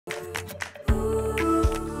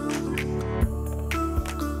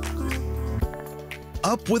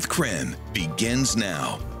Up with KREM begins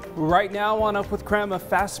now. Right now on Up with KREM, a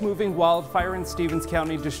fast-moving wildfire in Stevens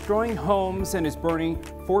County destroying homes and is burning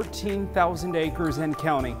 14,000 acres and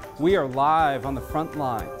counting. We are live on the front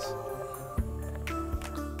lines.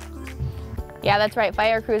 Yeah, that's right.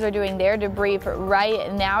 Fire crews are doing their debrief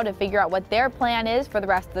right now to figure out what their plan is for the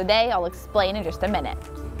rest of the day. I'll explain in just a minute.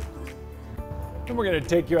 And we're going to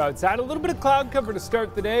take you outside. A little bit of cloud cover to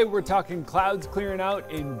start the day. We're talking clouds clearing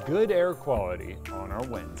out and good air quality on our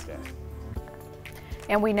Wednesday.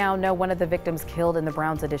 And we now know one of the victims killed in the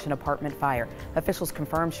Browns Addition apartment fire. Officials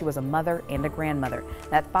confirmed she was a mother and a grandmother.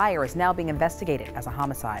 That fire is now being investigated as a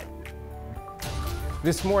homicide.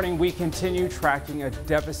 This morning, we continue tracking a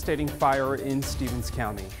devastating fire in Stevens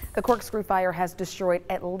County. The Corkscrew fire has destroyed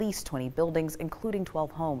at least 20 buildings, including 12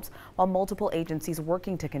 homes, while multiple agencies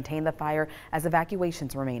working to contain the fire as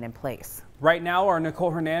evacuations remain in place. Right now, our Nicole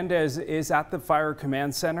Hernandez is at the Fire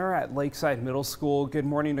Command Center at Lakeside Middle School. Good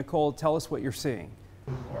morning, Nicole. Tell us what you're seeing.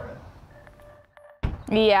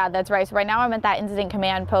 Yeah, that's right. So right now I'm at that incident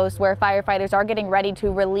command post where firefighters are getting ready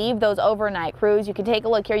to relieve those overnight crews. You can take a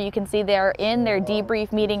look here. You can see they're in their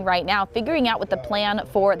debrief meeting right now, figuring out what the plan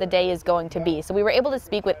for the day is going to be. So we were able to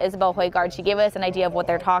speak with Isabel Hoygaard. She gave us an idea of what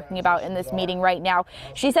they're talking about in this meeting right now.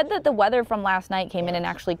 She said that the weather from last night came in and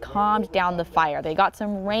actually calmed down the fire. They got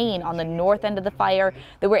some rain on the north end of the fire.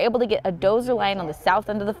 They were able to get a dozer line on the south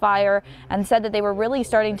end of the fire, and said that they were really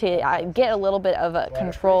starting to get a little bit of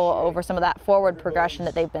control over some of that forward progression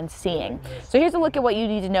that they've been seeing. So here's a look at what you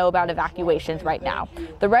need to know about evacuations right now.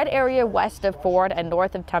 The red area west of Ford and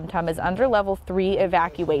north of Tum Tum is under level 3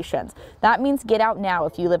 evacuations. That means get out now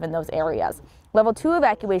if you live in those areas. Level 2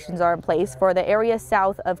 evacuations are in place for the area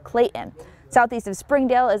south of Clayton. Southeast of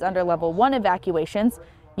Springdale is under level 1 evacuations.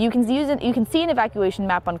 You can see an evacuation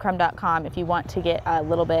map on KREM.com if you want to get a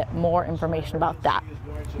little bit more information about that.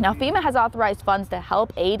 Now, FEMA has authorized funds to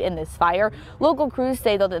help aid in this fire. Local crews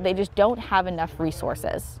say, though, that they just don't have enough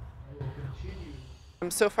resources.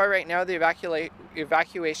 So far right now, the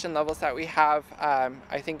evacuation levels that we have,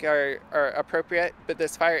 I think are appropriate, but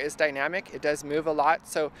this fire is dynamic. It does move a lot.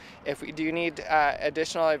 So if we do need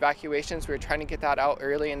additional evacuations, we're trying to get that out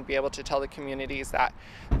early and be able to tell the communities that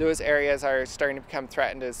those areas are starting to become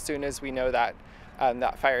threatened as soon as we know that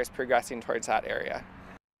that fire is progressing towards that area.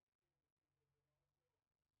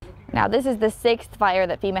 Now, this is the 6th fire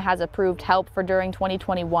that FEMA has approved help for during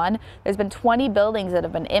 2021. There's been 20 buildings that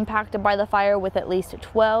have been impacted by the fire, with at least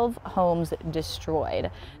 12 homes destroyed.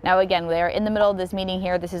 Now, again, they're in the middle of this meeting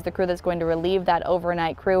here. This is the crew that's going to relieve that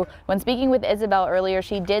overnight crew. When speaking with Isabel earlier,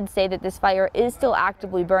 she did say that this fire is still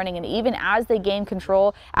actively burning, and even as they gain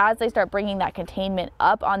control, as they start bringing that containment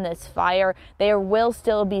up on this fire, there will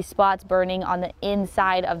still be spots burning on the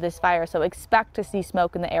inside of this fire. So expect to see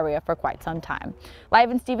smoke in the area for quite some time. Live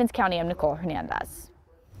in Stevens County, I'm Nicole Hernandez.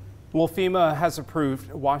 Well, FEMA has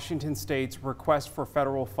approved Washington State's request for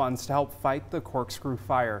federal funds to help fight the Corkscrew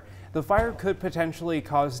fire. The fire could potentially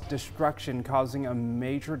cause destruction, causing a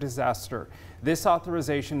major disaster. This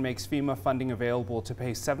authorization makes FEMA funding available to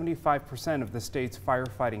pay 75% of the state's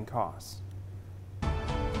firefighting costs.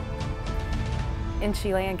 In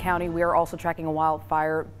Chelan County, we are also tracking a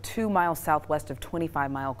wildfire 2 miles southwest of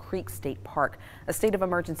 25 Mile Creek State Park. A state of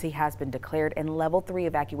emergency has been declared, and level 3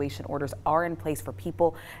 evacuation orders are in place for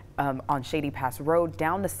people on Shady Pass Road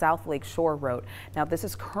down to South Lake Shore Road. Now, this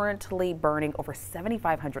is currently burning over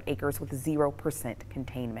 7,500 acres with 0%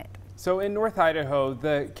 containment. So in North Idaho,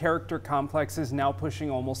 the Character Complex is now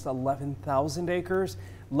pushing almost 11,000 acres.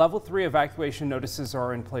 Level 3 evacuation notices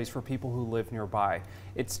are in place for people who live nearby.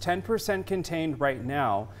 It's 10% contained right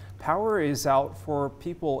now. Power is out for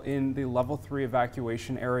people in the level 3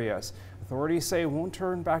 evacuation areas. Authorities say it won't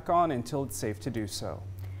turn back on until it's safe to do so.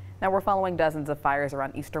 Now, we're following dozens of fires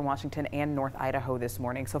around eastern Washington and North Idaho this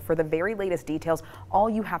morning. So for the very latest details, all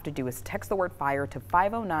you have to do is text the word fire to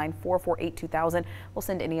 509-448-2000. We'll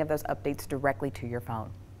send any of those updates directly to your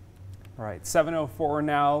phone. All right, 7:04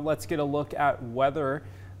 now. Let's get a look at weather.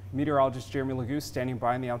 Meteorologist Jeremy Lagoose standing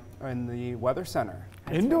by in the weather center.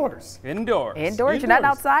 Indoors. Indoors. You're not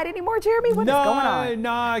outside anymore, Jeremy? What is going on?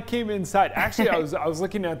 Nah, I came inside. Actually, I was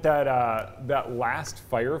looking at that last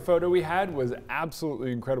fire photo we had. Was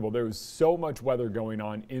absolutely incredible. There was so much weather going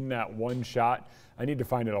on in that one shot. I need to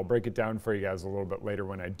find it. I'll break it down for you guys a little bit later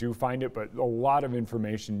when I do find it, but a lot of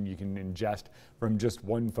information you can ingest from just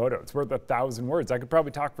one photo. It's worth 1,000 words. I could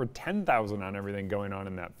probably talk for 10,000 on everything going on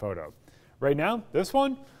in that photo. Right now, this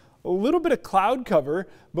one, a little bit of cloud cover,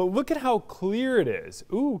 but look at how clear it is.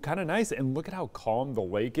 Ooh, kind of nice. And look at how calm the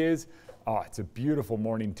lake is. Oh, it's a beautiful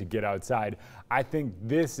morning to get outside. I think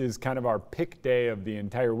this is kind of our pick day of the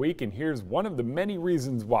entire week, and here's one of the many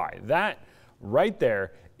reasons why. That right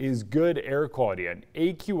there is good air quality. An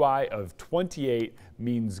AQI of 28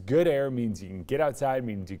 means good air, means you can get outside,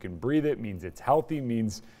 means you can breathe it, means it's healthy,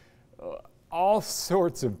 means all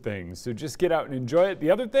sorts of things. So just get out and enjoy it. The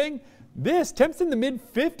other thing, this temps in the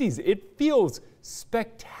mid-50s. It feels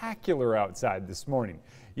spectacular outside this morning.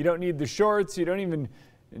 You don't need the shorts. You don't even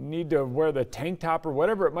need to wear the tank top or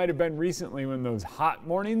whatever it might have been recently when those hot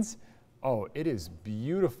mornings. Oh, it is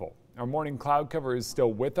beautiful. Our morning cloud cover is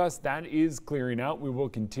still with us. That is clearing out. We will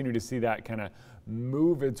continue to see that kind of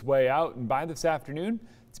move its way out. And by this afternoon,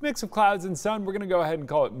 it's a mix of clouds and sun. We're going to go ahead and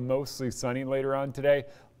call it mostly sunny later on today.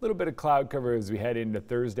 A little bit of cloud cover as we head into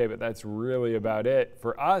Thursday, but that's really about it.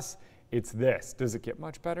 For us, it's this. Does it get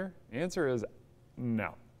much better? The answer is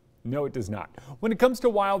no. No, it does not. When it comes to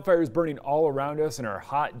wildfires burning all around us in our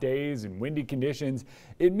hot days and windy conditions,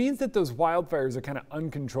 it means that those wildfires are kind of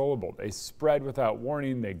uncontrollable. They spread without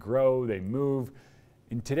warning, they grow, they move.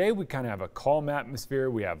 And today we kind of have a calm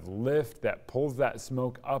atmosphere. We have lift that pulls that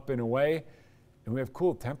smoke up and away, and we have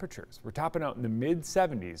cool temperatures. We're topping out in the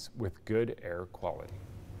mid-70s with good air quality.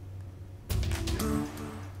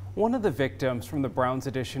 One of the victims from the Browns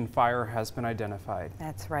Addition fire has been identified.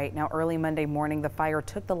 That's right. Now, early Monday morning, the fire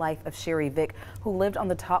took the life of Sherry Vick, who lived on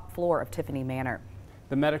the top floor of Tiffany Manor.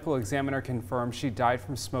 The medical examiner confirmed she died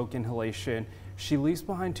from smoke inhalation. She leaves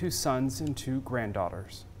behind 2 sons and 2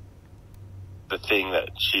 granddaughters. The thing that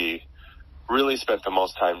she really spent the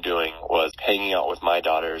most time doing was hanging out with my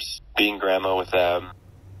daughters, being grandma with them.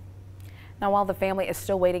 Now, while the family is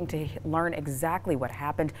still waiting to learn exactly what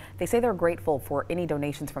happened, they say they're grateful for any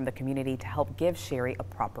donations from the community to help give Sherry a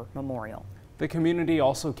proper memorial. The community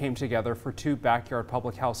also came together for 2 backyard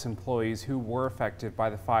public house employees who were affected by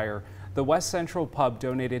the fire. The West Central Pub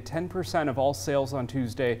donated 10% of all sales on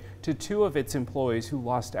Tuesday to 2 of its employees who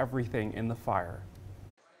lost everything in the fire.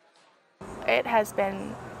 It has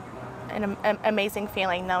been an amazing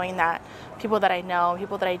feeling knowing that people that I know,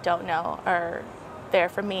 people that I don't know are there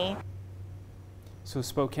for me. So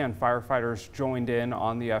Spokane firefighters joined in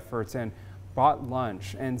on the efforts and brought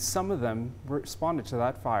lunch, and some of them responded to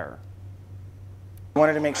that fire. We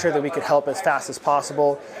wanted to make sure that we could help as fast as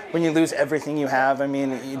possible. When you lose everything you have, I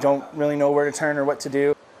mean, you don't really know where to turn or what to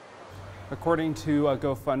do. According to a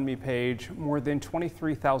GoFundMe page, more than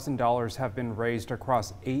 $23,000 have been raised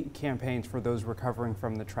across 8 campaigns for those recovering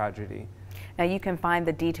from the tragedy. Now, you can find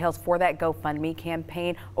the details for that GoFundMe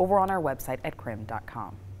campaign over on our website at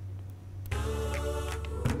KREM.com.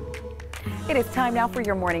 It is time now for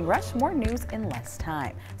your morning rush. More news in less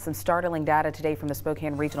time. Some startling data today from the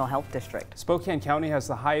Spokane Regional Health District. Spokane County has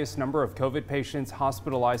the highest number of COVID patients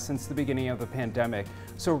hospitalized since the beginning of the pandemic.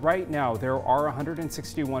 So right now there are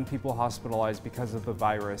 161 people hospitalized because of the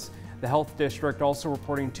virus. The health district also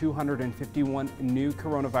reporting 251 new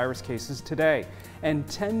coronavirus cases today, and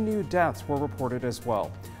 10 new deaths were reported as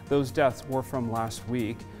well. Those deaths were from last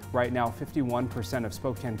week. Right now, 51% of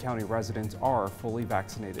Spokane County residents are fully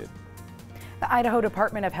vaccinated. The Idaho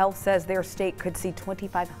Department of Health says their state could see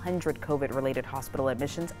 2,500 COVID-related hospital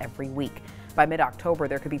admissions every week. By mid-October,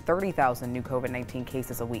 there could be 30,000 new COVID-19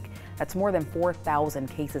 cases a week. That's more than 4,000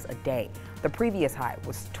 cases a day. The previous high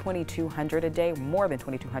was 2,200 a day, more than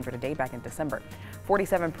 2,200 a day back in December.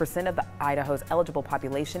 47% of Idaho's eligible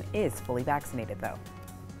population is fully vaccinated, though.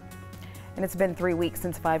 And it's been 3 weeks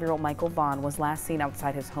since 5-year-old Michael Vaughn was last seen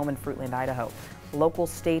outside his home in Fruitland, Idaho. Local,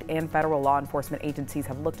 state, and federal law enforcement agencies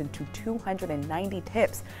have looked into 290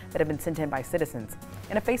 tips that have been sent in by citizens.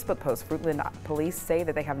 In a Facebook post, Fruitland police say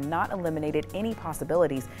that they have not eliminated any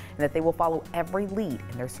possibilities and that they will follow every lead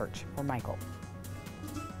in their search for Michael.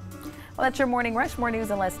 Well, that's your morning rush. More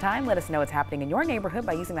news in less time. Let us know what's happening in your neighborhood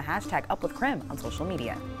by using the hashtag #UpWithKREM on social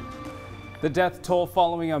media. The death toll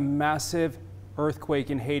following a massive earthquake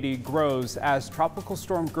in Haiti grows as Tropical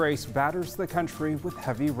Storm Grace batters the country with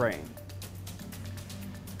heavy rain.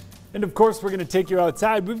 And of course, we're going to take you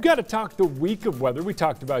outside. We've got to talk the week of weather. We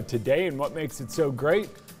talked about today and what makes it so great.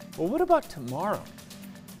 Well, what about tomorrow?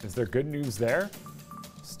 Is there good news there?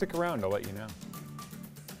 Stick around, I'll let you know.